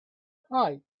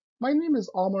Hi, my name is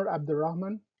Amr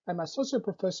Abd-Elrahman. I'm Associate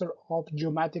Professor of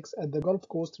Geomatics at the Gulf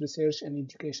Coast Research and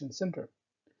Education Center.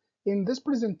 In this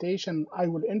presentation, I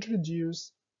will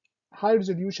introduce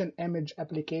high-resolution image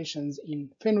applications in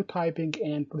phenotyping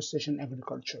and precision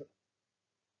agriculture.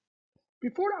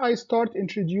 Before I start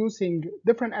introducing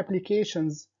different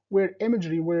applications where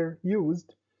imagery were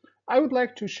used, I would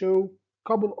like to show a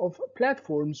couple of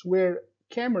platforms where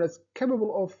cameras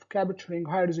capable of capturing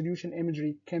high-resolution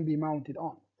imagery can be mounted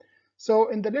on. So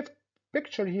in the left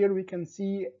picture here, we can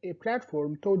see a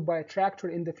platform towed by a tractor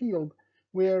in the field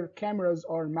where cameras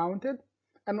are mounted.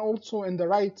 And also in the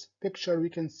right picture, we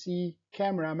can see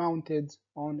camera mounted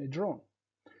on a drone.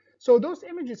 So those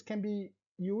images can be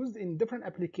used in different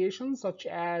applications such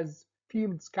as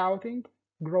field scouting,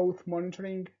 growth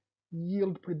monitoring,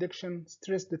 yield prediction,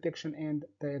 stress detection, and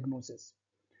diagnosis.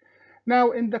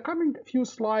 Now, in the coming few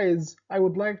slides, I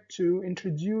would like to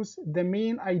introduce the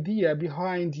main idea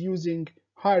behind using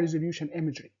high-resolution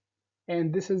imagery.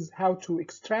 And this is how to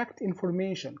extract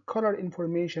information, color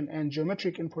information, and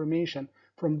geometric information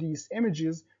from these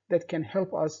images that can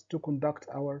help us to conduct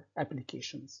our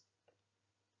applications.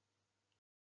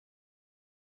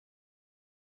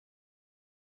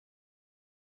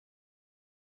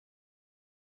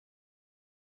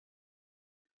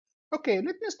 Okay,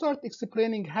 let me start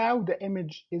explaining how the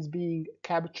image is being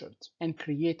captured and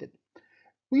created.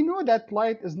 We know that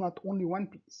light is not only one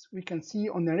piece. We can see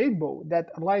on the rainbow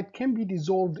that light can be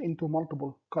dissolved into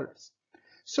multiple colors.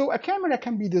 So a camera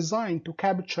can be designed to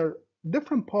capture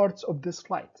different parts of this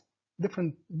light,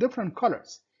 different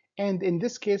colors. And in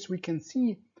this case, we can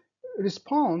see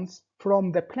response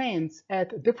from the plants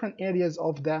at different areas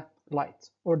of the light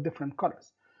or different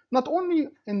colors. Not only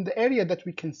in the area that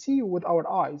we can see with our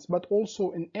eyes, but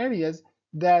also in areas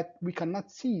that we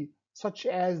cannot see, such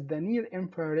as the near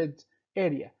infrared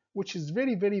area, which is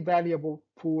very, very valuable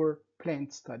for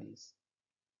plant studies.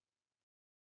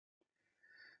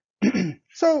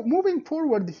 So moving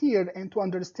forward here and to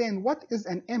understand what is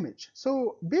an image.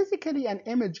 So basically an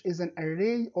image is an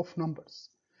array of numbers.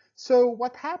 So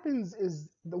what happens is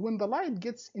when the light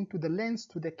gets into the lens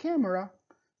to the camera,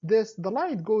 the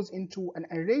light goes into an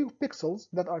array of pixels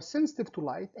that are sensitive to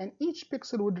light, and each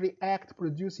pixel would react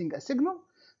producing a signal.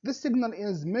 This signal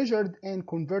is measured and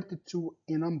converted to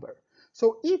a number.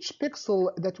 So each pixel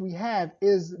that we have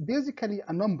is basically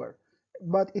a number,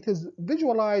 but it is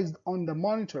visualized on the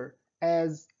monitor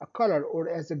as a color or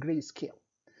as a grayscale.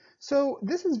 So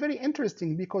this is very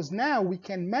interesting because now we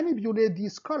can manipulate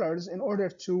these colors in order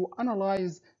to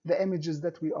analyze the images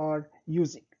that we are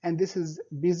using. And this is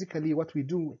basically what we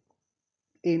do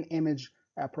in image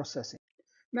processing.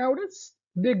 Now let's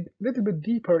dig a little bit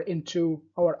deeper into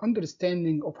our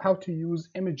understanding of how to use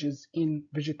images in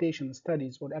vegetation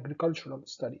studies or agricultural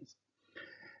studies.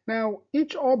 Now,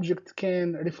 each object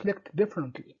can reflect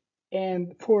differently,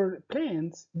 and for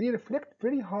plants, they reflect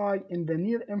very high in the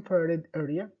near infrared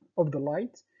area of the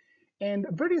light and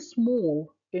very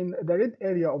small in the red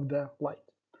area of the light.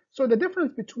 So the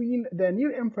difference between the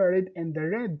near infrared and the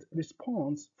red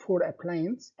response for a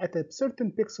plant at a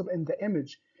certain pixel in the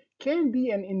image can be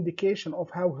an indication of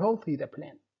how healthy the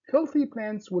plant. Healthy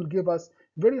plants will give us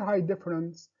very high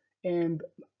difference, and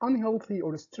unhealthy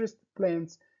or stressed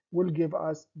plants will give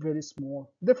us very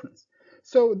small difference.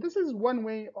 So this is one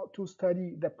way to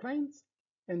study the plants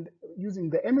and using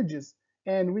the images,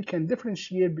 and we can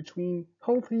differentiate between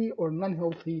healthy or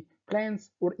non-healthy plants,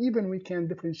 or even we can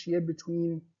differentiate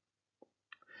between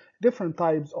different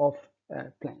types of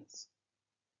plants.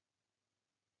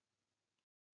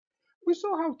 We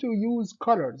saw how to use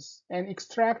colors and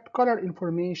extract color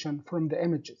information from the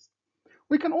images.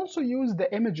 We can also use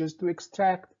the images to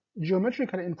extract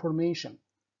geometrical information,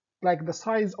 like the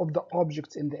size of the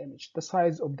objects in the image, the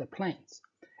size of the plants.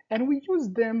 And we use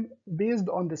them based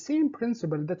on the same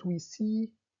principle that we see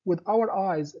with our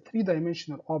eyes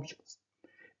three-dimensional objects.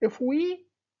 If we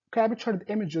captured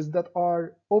images that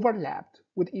are overlapped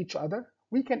with each other,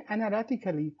 we can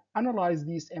analytically analyze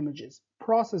these images,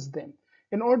 process them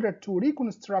in order to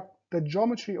reconstruct the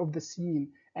geometry of the scene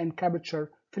and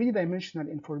capture three-dimensional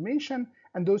information,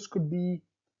 and those could be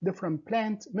different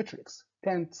plant metrics,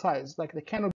 plant size, like the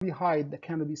canopy height, the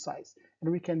canopy size.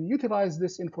 And we can utilize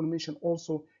this information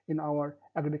also in our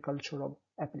agricultural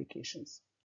applications.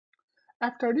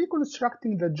 After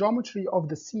reconstructing the geometry of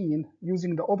the scene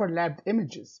using the overlapped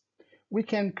images, we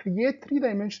can create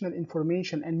three-dimensional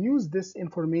information and use this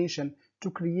information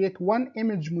to create one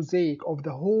image mosaic of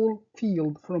the whole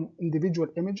field from individual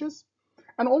images.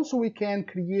 And also we can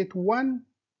create one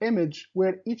image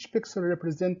where each pixel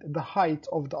represents the height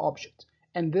of the object.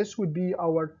 and this would be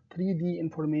our 3D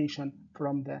information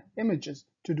from the images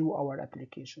to do our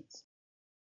applications.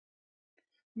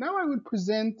 Now I will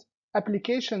present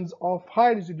applications of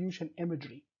high resolution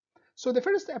imagery. So the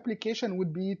first application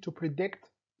would be to predict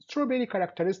strawberry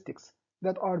characteristics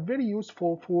that are very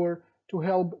useful to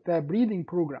help the breeding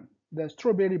program, the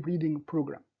strawberry breeding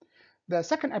program. The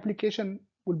second application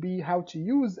would be how to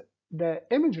use the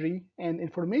imagery and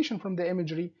information from the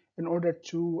imagery in order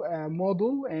to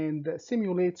model and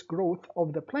simulate growth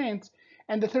of the plants.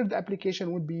 And the third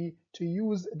application would be to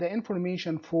use the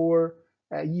information for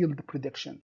yield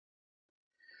prediction.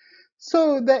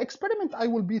 So the experiment I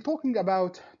will be talking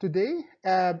about today,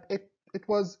 it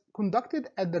was conducted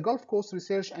at the Gulf Coast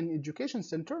Research and Education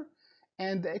Center,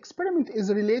 and the experiment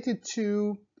is related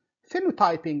to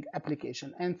phenotyping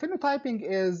application. And phenotyping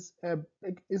is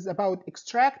about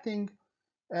extracting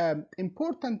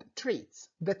important traits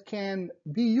that can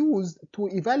be used to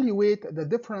evaluate the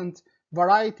different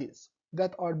varieties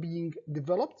that are being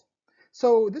developed.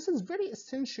 So this is very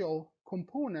essential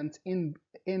component in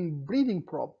breeding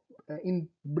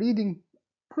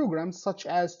programs such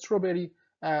as strawberry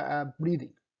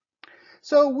breeding.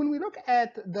 So when we look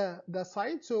at the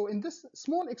site, so in this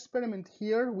small experiment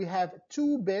here, we have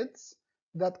two beds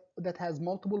that has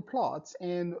multiple plots,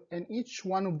 and each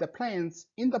one of the plants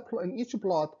in each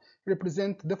plot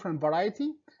represent different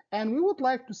variety. And we would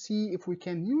like to see if we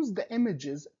can use the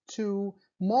images to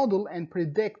model and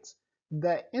predict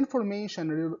the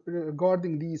information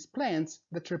regarding these plants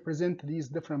that represent these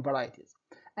different varieties.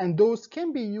 And those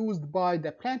can be used by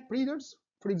the plant breeders,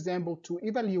 for example, to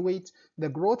evaluate the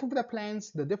growth of the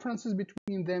plants, the differences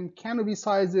between them, canopy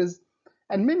sizes,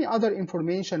 and many other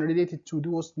information related to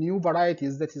those new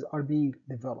varieties that are being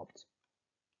developed.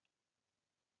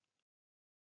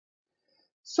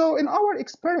 So in our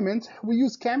experiment, we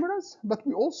use cameras, but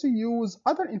we also use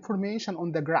other information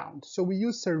on the ground. So we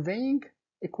use surveying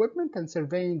equipment and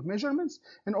surveying measurements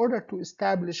in order to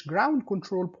establish ground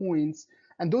control points,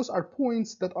 and those are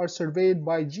points that are surveyed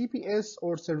by GPS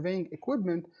or surveying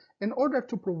equipment in order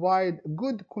to provide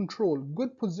good control,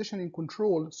 good positioning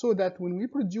control, so that when we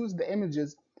produce the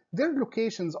images, their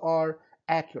locations are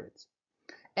accurate.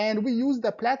 And we use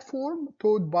the platform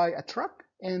towed by a truck,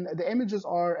 and the images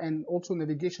are, and also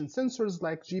navigation sensors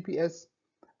like GPS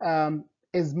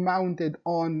is mounted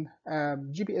on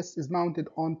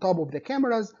top of the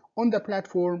cameras on the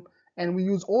platform, and we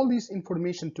use all this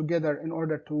information together in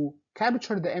order to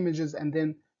capture the images and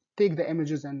then take the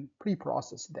images and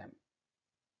pre-process them.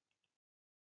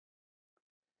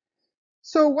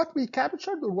 So what we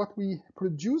captured, or what we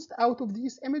produced out of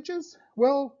these images,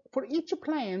 well, for each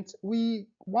plant, we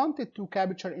wanted to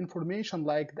capture information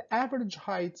like the average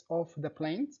height of the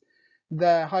plant,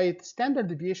 the height standard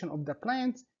deviation of the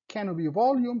plant, canopy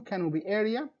volume, canopy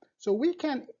area. So we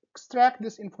can extract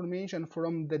this information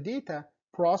from the data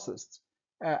processed.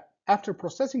 After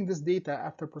processing this data,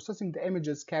 after processing the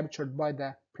images captured by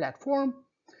the platform,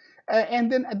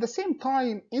 and then at the same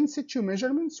time, in situ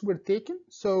measurements were taken.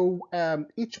 So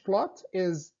each plot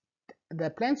is, the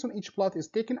plants on each plot is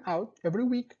taken out every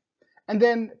week, and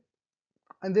then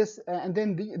this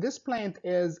plant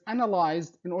is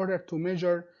analyzed in order to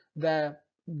measure the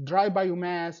dry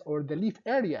biomass or the leaf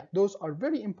area. Those are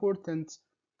very important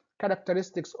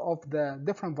characteristics of the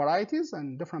different varieties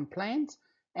and different plants,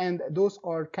 and those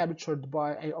are captured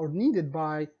by or needed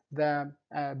by the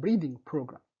breeding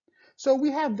program. So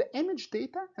we have the image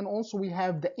data, and also we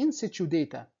have the in situ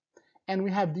data, and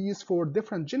we have these for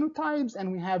different genotypes,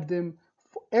 and we have them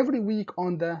every week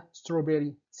on the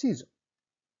strawberry season.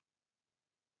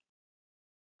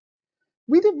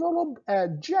 We developed a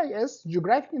GIS,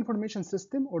 Geographic Information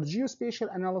System, or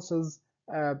geospatial analysis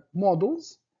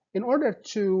models in order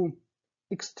to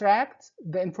extract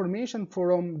the information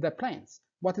from the plants.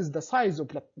 What is the size of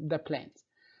the plant?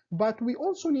 But we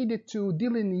also needed to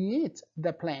delineate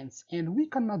the plants, and we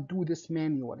cannot do this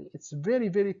manually. It's a very,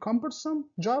 very cumbersome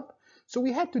job, so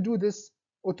we had to do this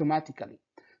automatically.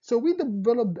 So we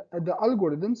developed the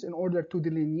algorithms in order to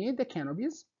delineate the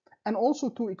canopies and also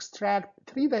to extract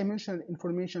three-dimensional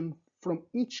information from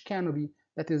each canopy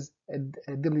that is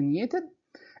delineated.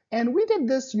 And we did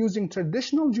this using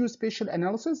traditional geospatial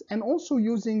analysis and also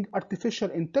using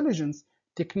artificial intelligence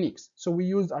techniques. So we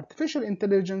used artificial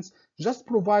intelligence, just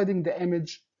providing the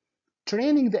image,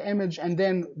 training the image, and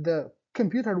then the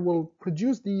computer will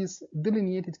produce these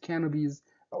delineated canopies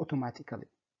automatically.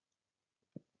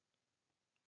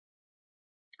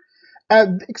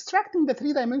 Extracting the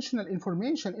three-dimensional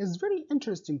information is very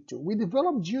interesting too. We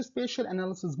developed geospatial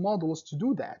analysis models to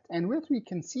do that. And what we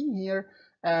can see here,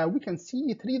 we can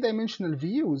see three-dimensional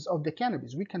views of the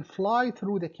canopies. We can fly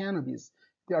through the canopies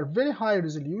They are very high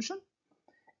resolution,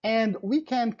 and we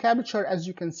can capture, as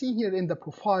you can see here in the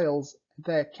profiles,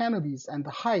 the canopies and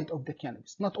the height of the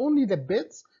canopies, not only the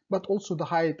beds, but also the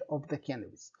height of the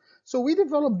canopies. So we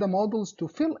developed the models to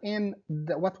fill in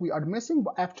what we are missing.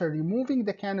 After removing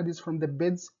the canopies from the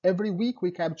beds, every week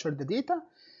we capture the data,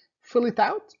 fill it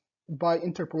out by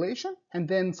interpolation, and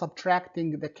then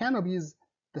subtracting the canopies,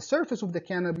 the surface of the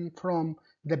canopy, from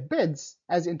the beds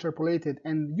as interpolated,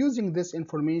 and using this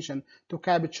information to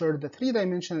capture the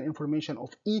three-dimensional information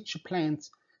of each plant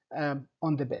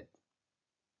on the bed.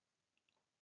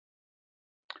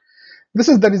 This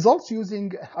is the results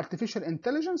using artificial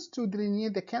intelligence to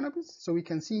delineate the canopies. So we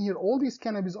can see here all these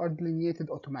canopies are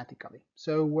delineated automatically.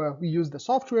 So we use the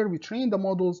software, we train the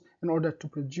models in order to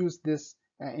produce this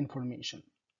information.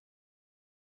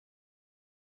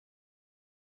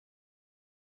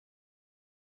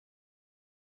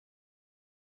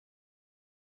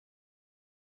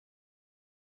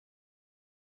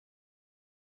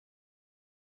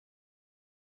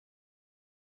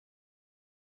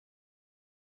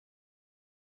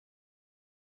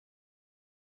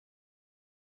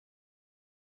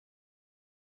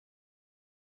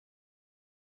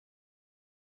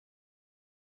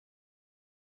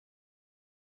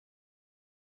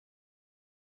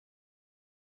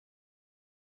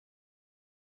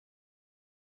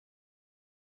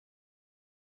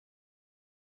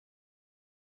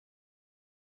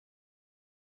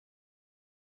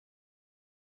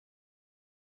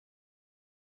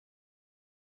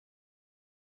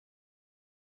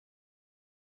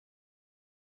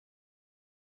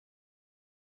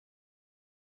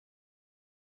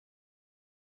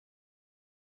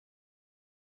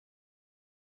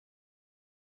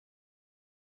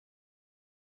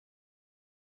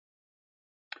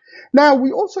 Now,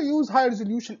 we also use high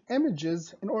resolution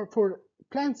images in order for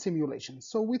plant simulation.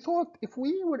 So we thought if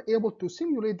we were able to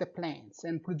simulate the plants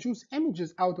and produce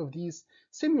images out of these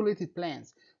simulated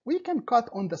plants, we can cut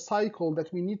on the cycle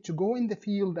that we need to go in the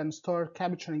field and start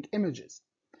capturing images.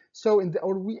 So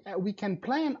we can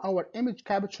plan our image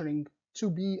capturing to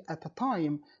be at a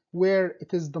time where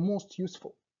it is the most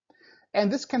useful.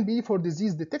 And this can be for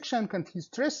disease detection, can be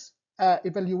stress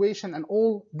evaluation, and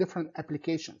all different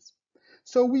applications.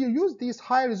 So we use these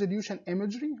high resolution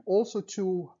imagery also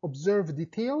to observe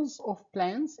details of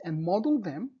plants and model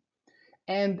them,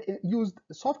 and used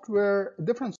software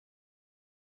different.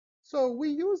 So we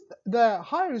used the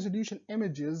high resolution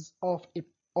images of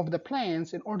the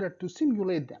plants in order to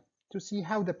simulate them, to see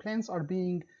how the plants are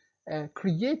being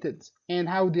created and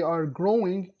how they are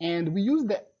growing. And we use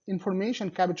the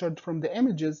information captured from the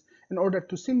images in order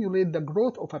to simulate the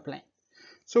growth of a plant.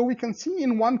 So we can see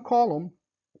in one column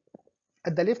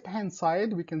at the left-hand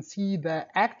side, we can see the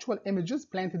actual images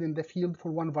planted in the field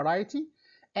for one variety.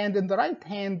 And in the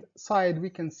right-hand side,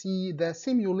 we can see the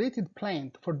simulated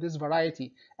plant for this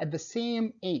variety at the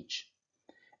same age.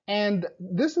 And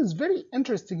this is very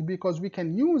interesting because we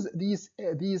can use these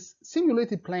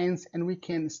simulated plants and we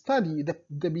can study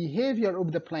the behavior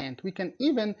of the plant. We can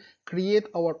even create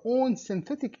our own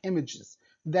synthetic images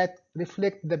that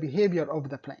reflect the behavior of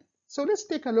the plant. So let's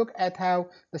take a look at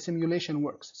how the simulation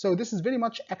works. So this is very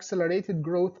much accelerated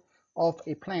growth of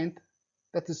a plant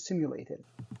that is simulated.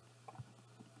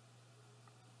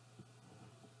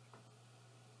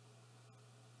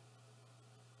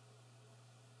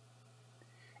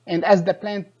 And as the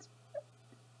plant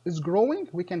is growing,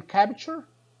 we can capture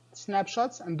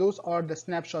snapshots, and those are the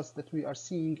snapshots that we are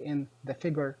seeing in the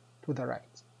figure to the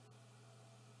right.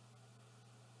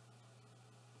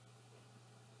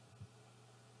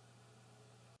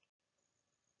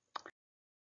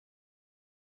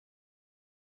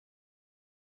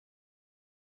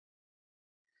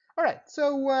 All right,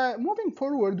 so moving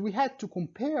forward, we had to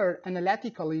compare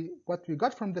analytically what we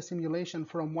got from the simulation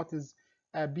from what is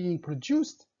being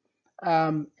produced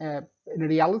in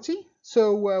reality.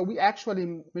 So we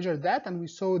actually measured that, and we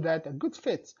saw that a good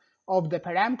fit of the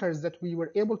parameters that we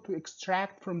were able to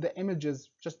extract from the images,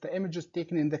 just the images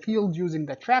taken in the field using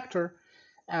the tractor,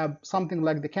 something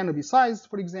like the canopy size,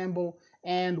 for example,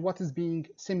 and what is being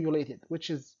simulated,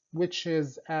 which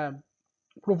is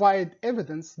provide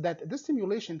evidence that this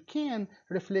simulation can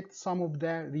reflect some of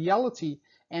the reality,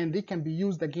 and they can be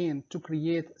used again to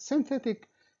create synthetic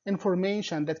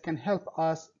information that can help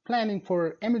us planning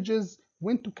for images,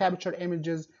 when to capture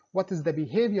images, what is the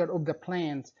behavior of the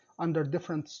plant under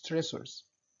different stressors.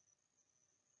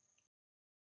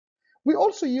 We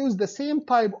also use the same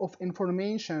type of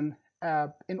information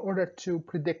in order to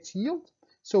predict yield.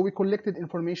 So we collected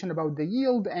information about the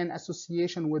yield and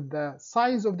association with the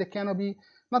size of the canopy.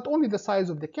 Not only the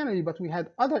size of the canopy, but we had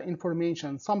other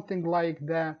information, something like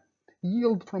the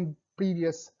yield from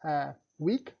previous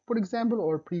week, for example,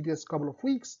 or previous couple of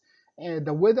weeks,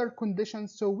 the weather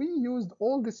conditions. So we used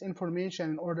all this information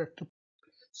in order to.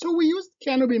 So we used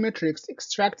canopy metrics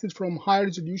extracted from high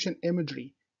resolution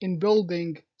imagery in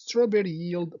building strawberry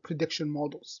yield prediction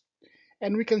models.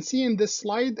 And we can see in this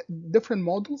slide different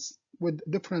models with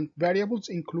different variables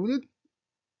included,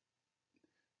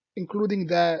 including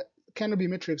the canopy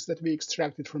metrics that we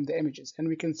extracted from the images. And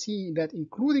we can see that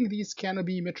including these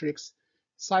canopy metrics,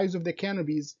 size of the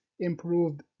canopies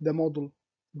improved the model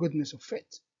goodness of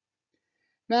fit.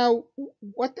 Now,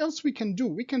 what else we can do?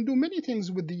 We can do many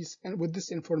things with these and with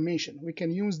this information. We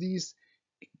can use these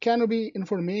canopy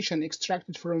information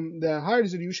extracted from the high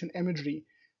resolution imagery,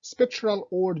 spectral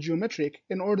or geometric,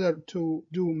 in order to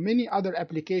do many other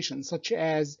applications such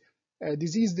as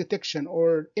disease detection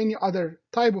or any other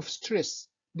type of stress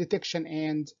detection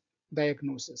and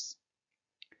diagnosis.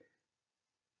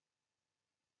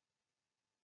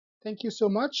 Thank you so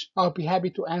much. I'll be happy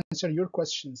to answer your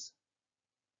questions.